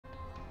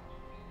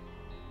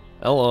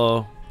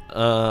Hello.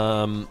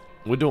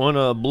 We're doing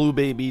a blue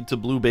baby to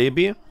blue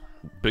baby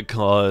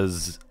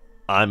because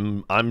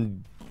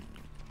I'm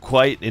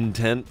quite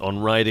intent on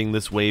riding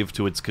this wave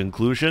to its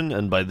conclusion,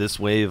 and by this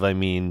wave I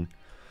mean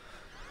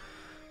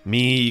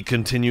me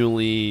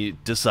continually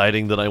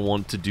deciding that I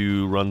want to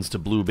do runs to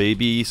blue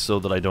baby so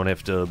that I don't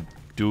have to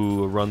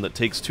do a run that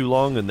takes too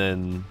long and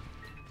then,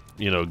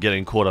 you know,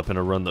 getting caught up in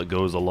a run that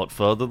goes a lot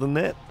further than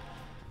that.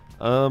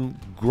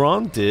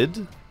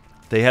 Granted,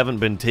 they haven't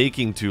been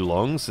taking too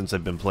long since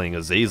I've been playing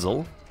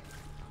Azazel,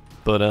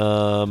 but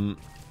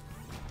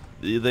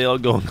they are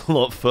going a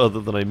lot further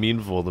than I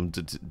mean for them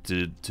to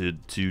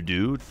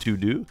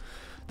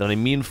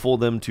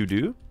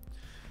do.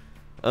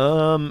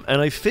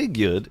 And I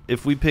figured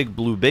if we pick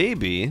Blue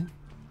Baby,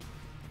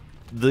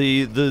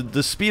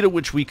 the speed at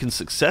which we can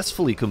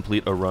successfully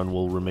complete a run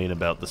will remain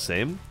about the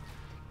same,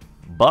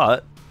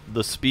 but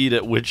the speed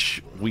at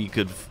which we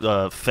could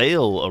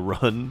fail a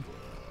run,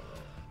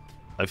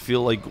 I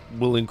feel like,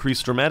 will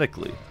increase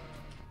dramatically.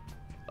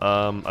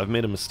 I've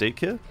made a mistake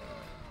here.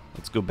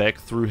 Let's go back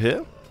through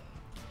here.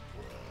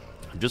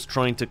 I'm just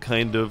trying to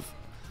kind of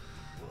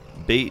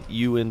bait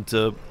you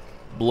into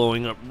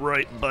blowing up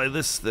right by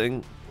this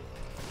thing.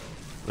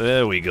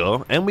 There we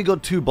go. And we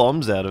got 2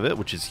 bombs out of it,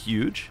 which is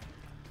huge.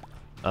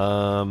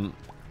 I'm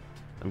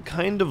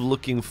kind of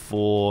looking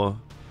for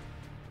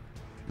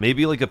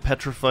maybe like a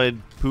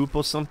petrified poop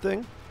or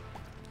something,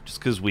 just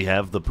because we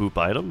have the poop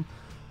item.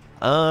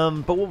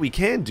 But what we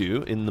can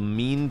do in the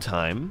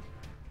meantime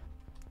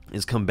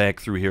is come back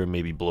through here and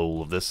maybe blow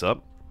all of this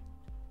up.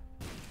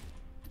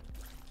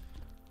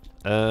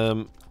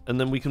 And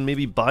then we can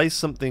maybe buy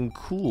something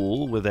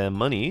cool with our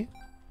money.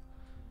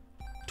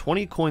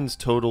 20 coins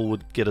total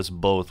would get us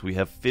both. We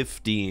have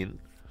 15.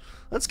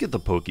 Let's get the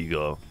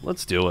Pokego.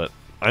 Let's do it.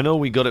 I know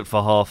we got it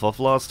for half off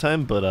last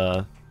time,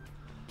 but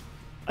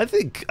I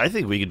think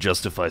we could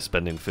justify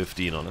spending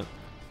 15 on it.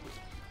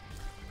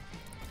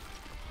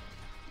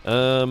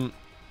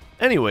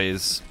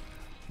 Anyways,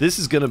 this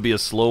is gonna be a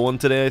slow one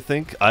today, I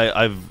think.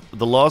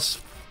 The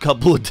last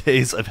couple of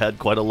days I've had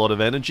quite a lot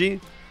of energy,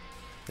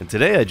 and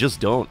today I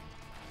just don't.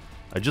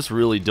 I just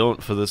really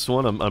don't for this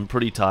one. I'm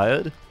pretty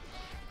tired.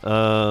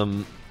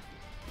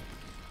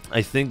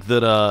 I think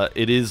that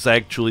it is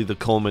actually the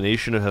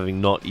culmination of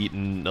having not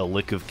eaten a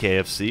lick of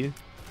KFC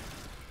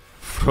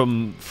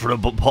from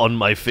upon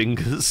my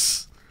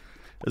fingers,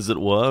 as it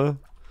were.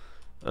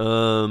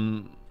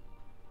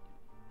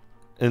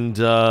 And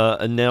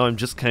now I'm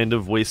just kind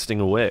of wasting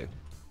away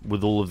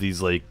with all of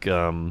these, like,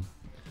 all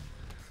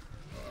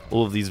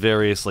of these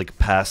various, like,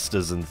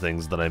 pastas and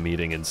things that I'm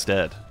eating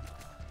instead.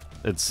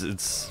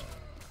 It's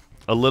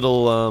a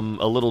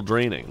little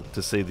draining,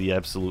 to say the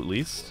absolute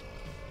least.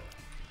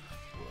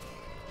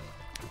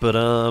 But,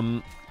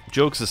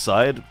 jokes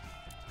aside,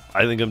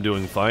 I think I'm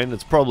doing fine.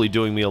 It's probably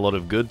doing me a lot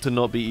of good to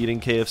not be eating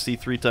KFC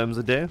 3 times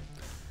a day.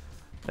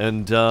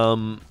 And,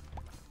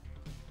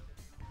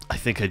 I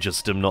think I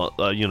just am not,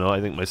 you know,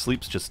 I think my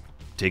sleep's just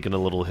taken a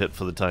little hit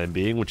for the time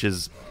being, which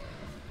is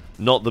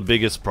not the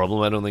biggest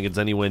problem. I don't think it's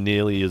anywhere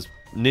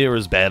near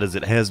as bad as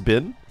it has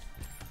been.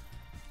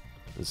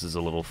 This is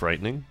a little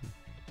frightening.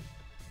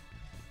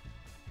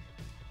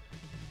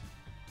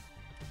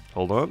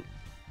 Hold on.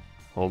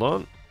 Hold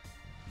on.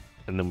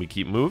 And then we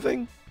keep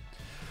moving.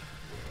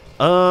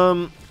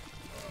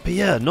 But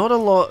yeah, not a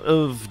lot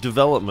of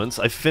developments.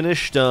 I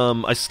finished,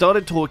 I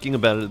started talking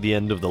about it at the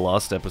end of the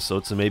last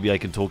episode, so maybe I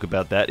can talk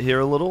about that here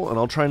a little, and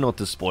I'll try not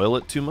to spoil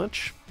it too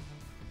much,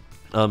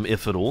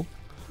 if at all.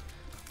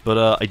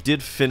 But, I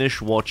did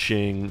finish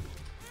watching,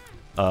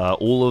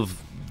 all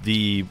of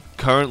the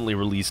currently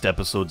released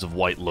episodes of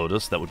White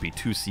Lotus. That would be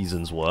 2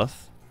 seasons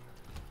worth.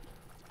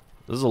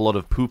 There's a lot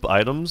of poop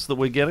items that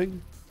we're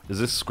getting. Is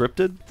this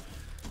scripted?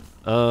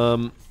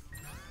 Oh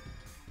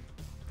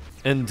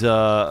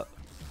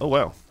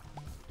wow.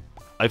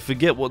 I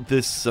forget what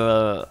this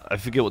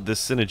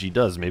synergy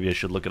does. Maybe I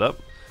should look it up.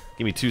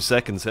 Give me 2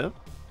 seconds here.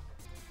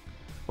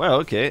 Wow,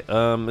 okay.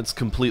 It's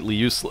completely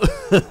useless.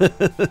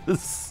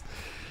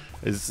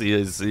 I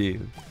see.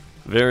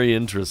 Very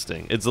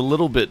interesting. It's a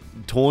little bit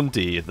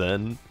taunty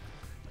then.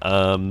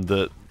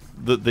 That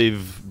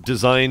they've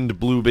designed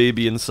Blue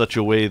Baby in such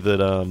a way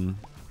that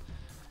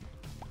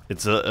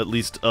it's at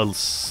least a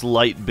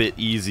slight bit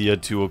easier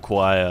to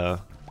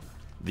acquire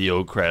the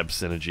O-Crab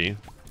synergy.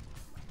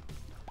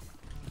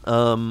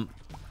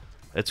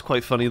 It's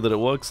quite funny that it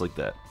works like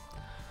that.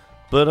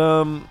 But,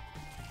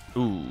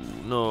 ooh,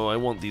 no, I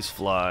want these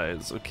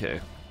flies. Okay.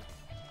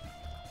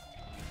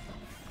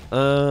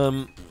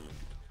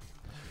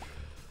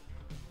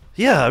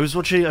 Yeah,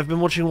 I've been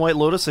watching White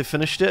Lotus. I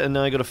finished it, and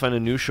now I gotta find a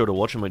new show to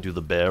watch. I might do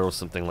The Bear or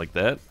something like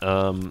that.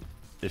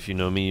 If you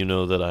know me, you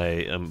know that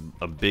I'm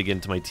big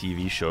into my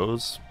TV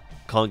shows.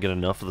 Can't get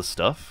enough of the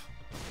stuff.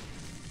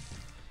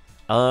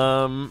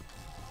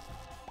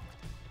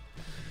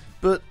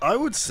 But I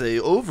would say,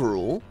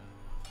 overall,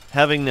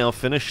 having now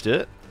finished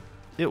it,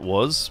 it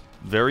was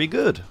very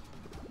good.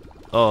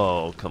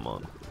 Oh, come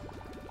on.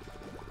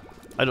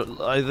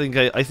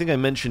 I think I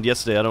mentioned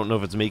yesterday, I don't know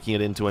if it's making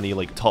it into any,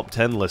 like, top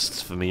 10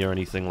 lists for me or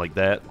anything like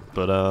that,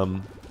 but,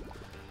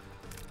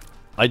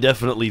 I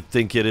definitely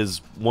think it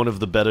is one of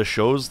the better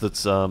shows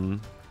that's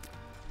come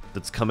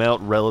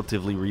out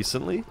relatively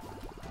recently.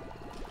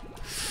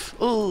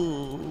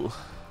 Oh,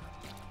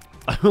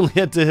 I only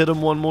had to hit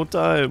him one more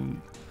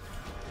time.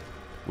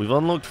 We've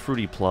unlocked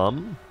Fruity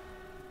Plum.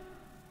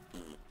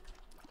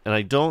 And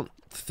I don't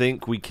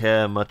think we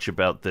care much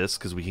about this,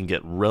 because we can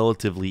get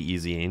relatively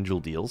easy angel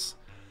deals.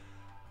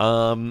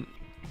 But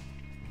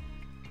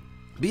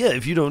yeah,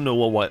 if you don't know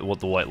what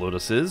the White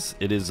Lotus is,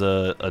 it is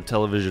a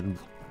television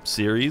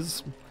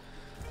series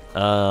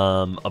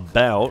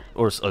about,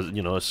 or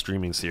you know, a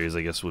streaming series,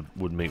 I guess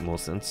would make more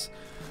sense.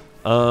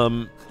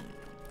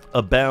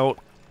 About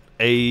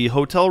a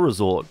hotel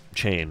resort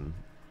chain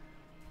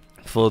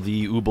for the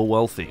uber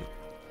wealthy,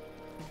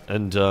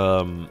 and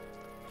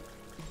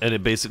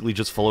it basically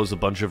just follows a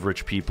bunch of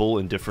rich people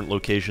in different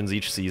locations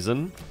each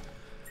season,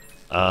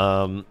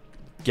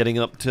 getting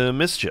up to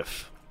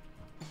mischief.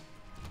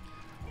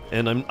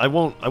 And I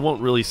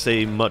won't really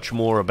say much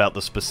more about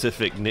the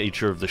specific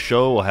nature of the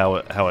show or how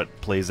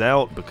it plays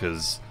out,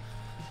 because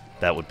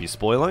that would be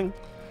spoiling.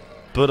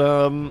 But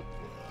hold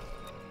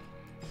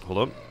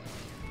on,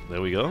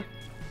 there we go.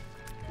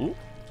 Ooh.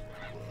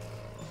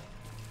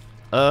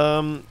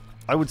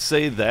 I would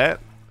say that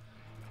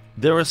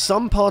there are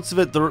some parts of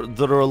it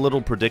that are a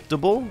little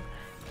predictable,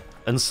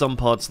 and some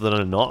parts that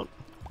are not.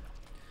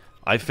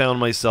 I found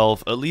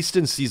myself, at least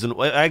in Season...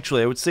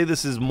 Actually, I would say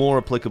this is more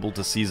applicable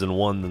to Season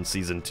 1 than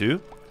Season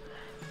 2.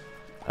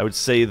 I would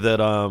say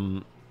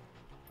that,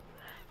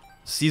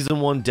 Season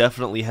 1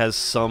 definitely has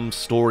some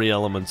story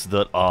elements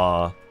that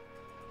are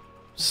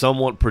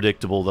somewhat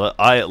predictable, that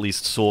I at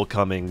least saw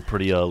coming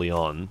pretty early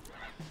on.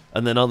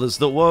 And then others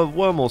that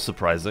were more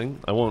surprising.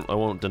 I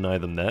won't deny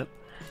them that.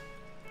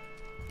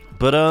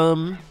 But,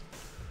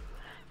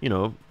 you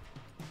know,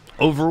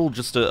 overall,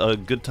 just a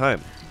good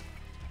time.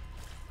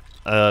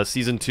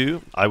 Season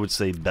 2, I would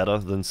say better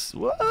than...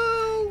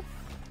 Well,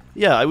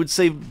 yeah, I would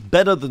say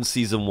better than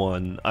Season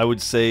 1. I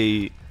would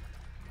say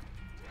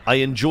I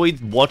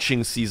enjoyed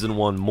watching Season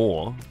 1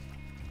 more,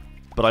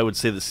 but I would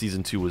say that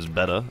Season 2 was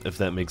better, if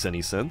that makes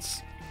any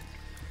sense.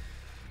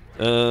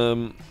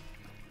 And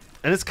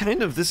it's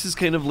kind of... This is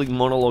kind of like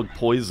monologue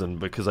poison,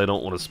 because I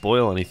don't want to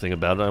spoil anything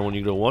about it. I want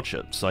you to go watch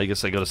it. So I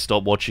guess I gotta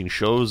stop watching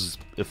shows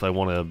if I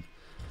want to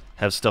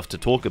have stuff to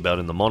talk about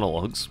in the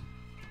monologues.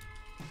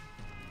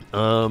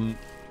 But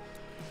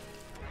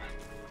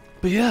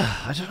yeah,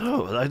 I don't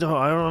know. I don't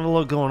have a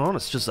lot going on.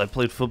 It's just I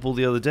played football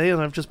the other day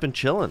and I've just been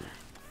chilling.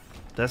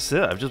 That's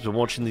it. I've just been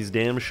watching these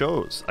damn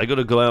shows. I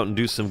gotta go out and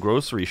do some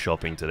grocery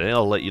shopping today.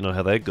 I'll let you know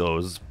how that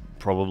goes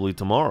probably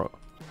tomorrow.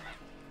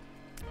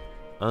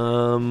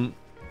 Other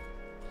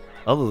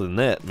than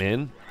that,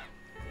 man,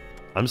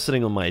 I'm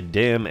sitting on my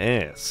damn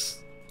ass.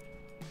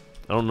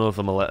 I don't know if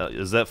I'm allowed.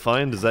 Is that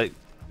fine? Is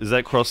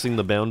that crossing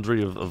the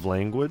boundary of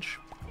language?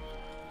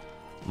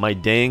 My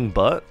dang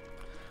butt?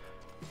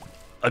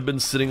 I've been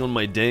sitting on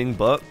my dang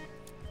butt,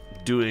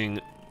 doing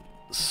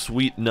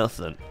sweet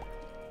nothing.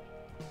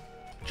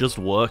 Just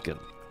working.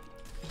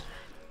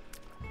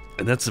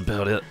 And that's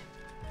about it.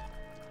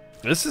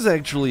 This is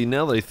actually,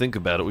 now that I think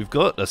about it, we've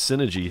got a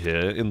synergy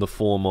here in the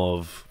form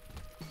of,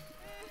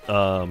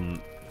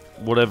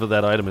 whatever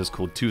that item is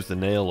called, Tooth and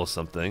Nail or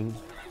something.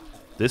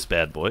 This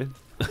bad boy.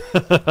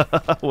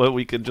 Where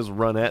we can just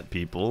run at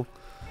people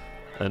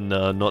and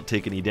not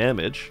take any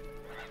damage.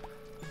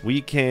 We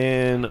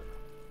can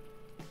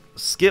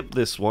skip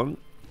this one.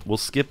 We'll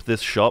skip this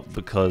shop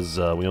because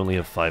we only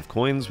have 5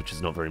 coins, which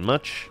is not very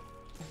much.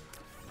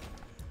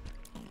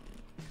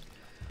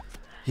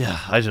 Yeah,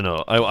 I don't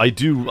know.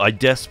 I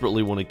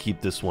desperately want to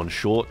keep this one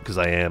short because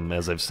I am,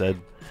 as I've said,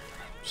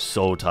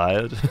 so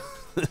tired.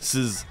 This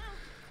is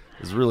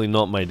really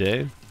not my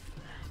day.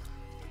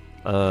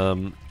 I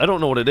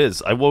don't know what it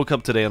is. I woke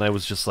up today and I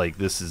was just like,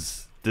 this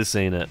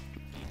ain't it.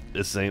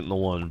 This ain't the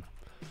one.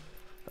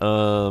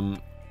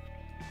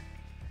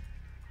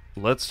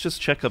 Let's just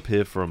check up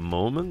here for a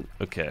moment.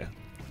 Okay.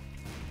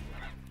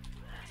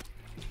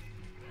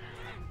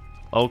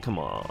 Oh, come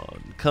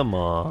on. Come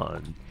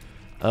on.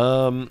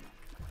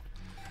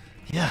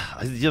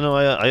 Yeah, you know,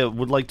 I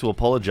would like to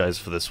apologize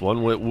for this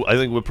one. I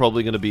think we're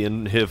probably going to be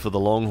in here for the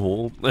long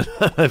haul.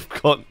 I've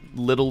got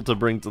little to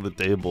bring to the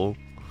table.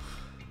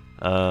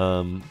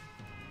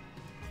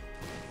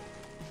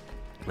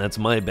 That's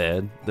my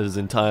bad. That is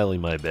entirely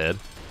my bad.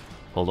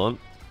 Hold on.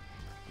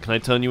 Can I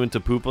turn you into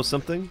poop or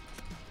something?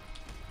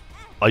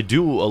 I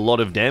do a lot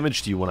of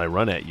damage to you when I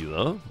run at you,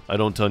 though. I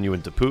don't turn you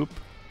into poop.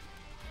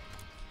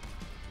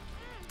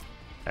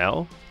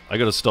 Ow. I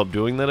gotta stop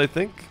doing that, I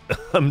think.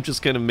 I'm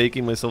just kind of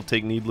making myself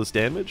take needless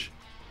damage.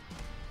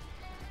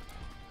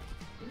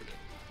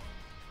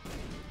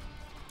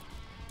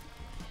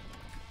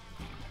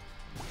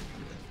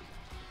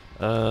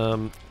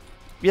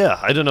 Yeah,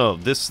 I don't know.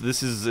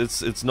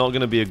 It's not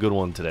gonna be a good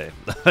one today.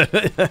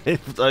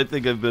 I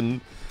think I've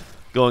been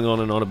going on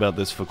and on about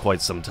this for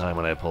quite some time,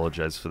 and I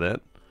apologize for that.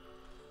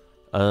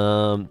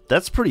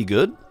 That's pretty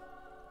good.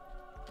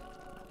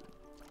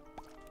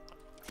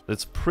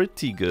 It's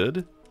pretty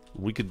good.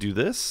 We could do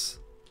this.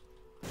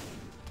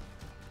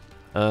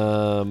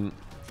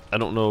 I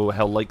don't know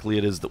how likely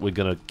it is that we're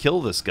gonna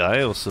kill this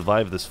guy or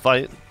survive this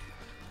fight,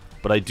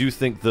 but I do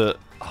think the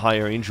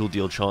higher angel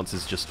deal chance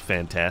is just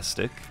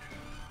fantastic.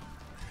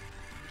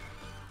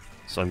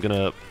 So I'm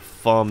gonna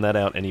farm that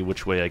out any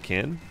which way I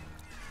can.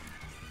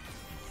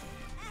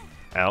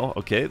 Ow,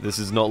 okay, this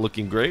is not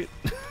looking great.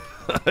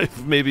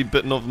 I've maybe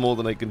bitten off more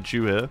than I can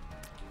chew here.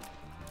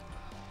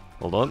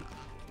 Hold on.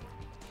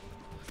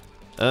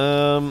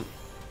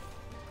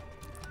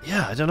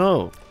 Yeah, I don't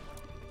know.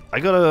 I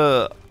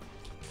gotta...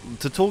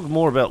 To talk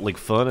more about, like,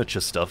 furniture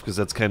stuff, because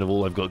that's kind of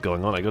all I've got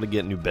going on, I gotta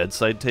get new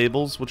bedside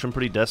tables, which I'm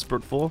pretty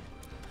desperate for.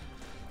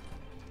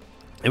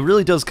 It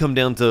really does come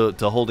down to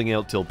holding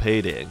out till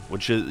payday,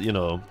 which is, you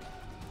know,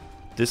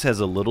 this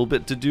has a little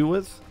bit to do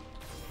with.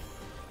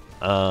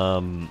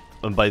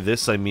 And by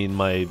this I mean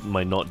my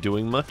not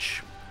doing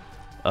much.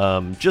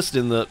 Just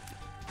in that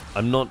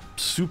I'm not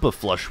super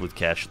flush with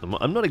cash at the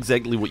moment. I'm not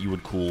exactly what you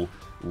would call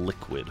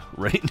liquid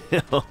right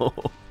now.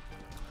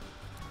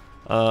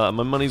 My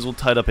money's all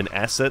tied up in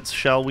assets,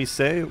 shall we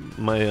say.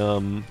 My,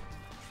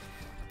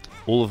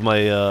 all of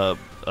my,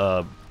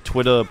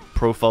 Twitter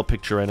profile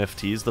picture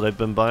NFTs that I've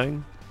been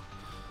buying.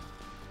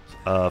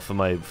 For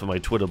my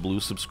Twitter Blue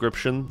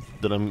subscription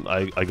that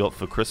I got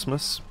for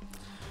Christmas.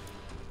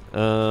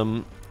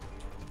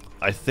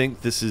 I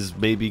think this is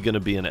maybe gonna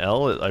be an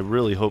L. I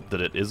really hope that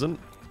it isn't.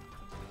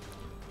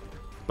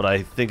 But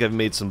I think I've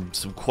made some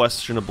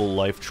questionable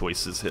life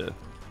choices here.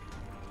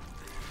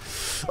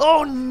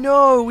 Oh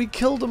no, we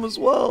killed him as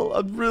well.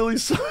 I'm really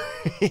sorry.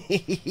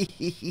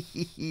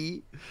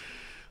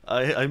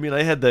 I mean,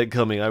 I had that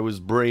coming. I was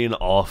brain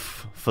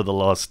off for the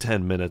last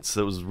 10 minutes.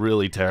 It was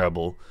really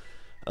terrible.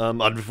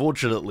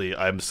 Unfortunately,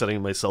 I'm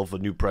setting myself a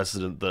new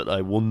precedent that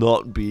I will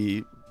not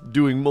be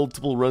doing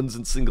multiple runs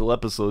in single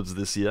episodes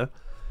this year.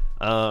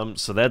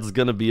 So that's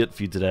gonna be it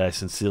for you today. I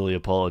sincerely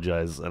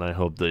apologize, and I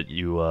hope that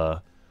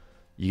you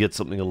get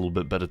something a little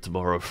bit better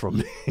tomorrow from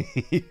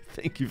me.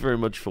 Thank you very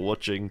much for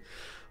watching.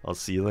 I'll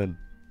see you then.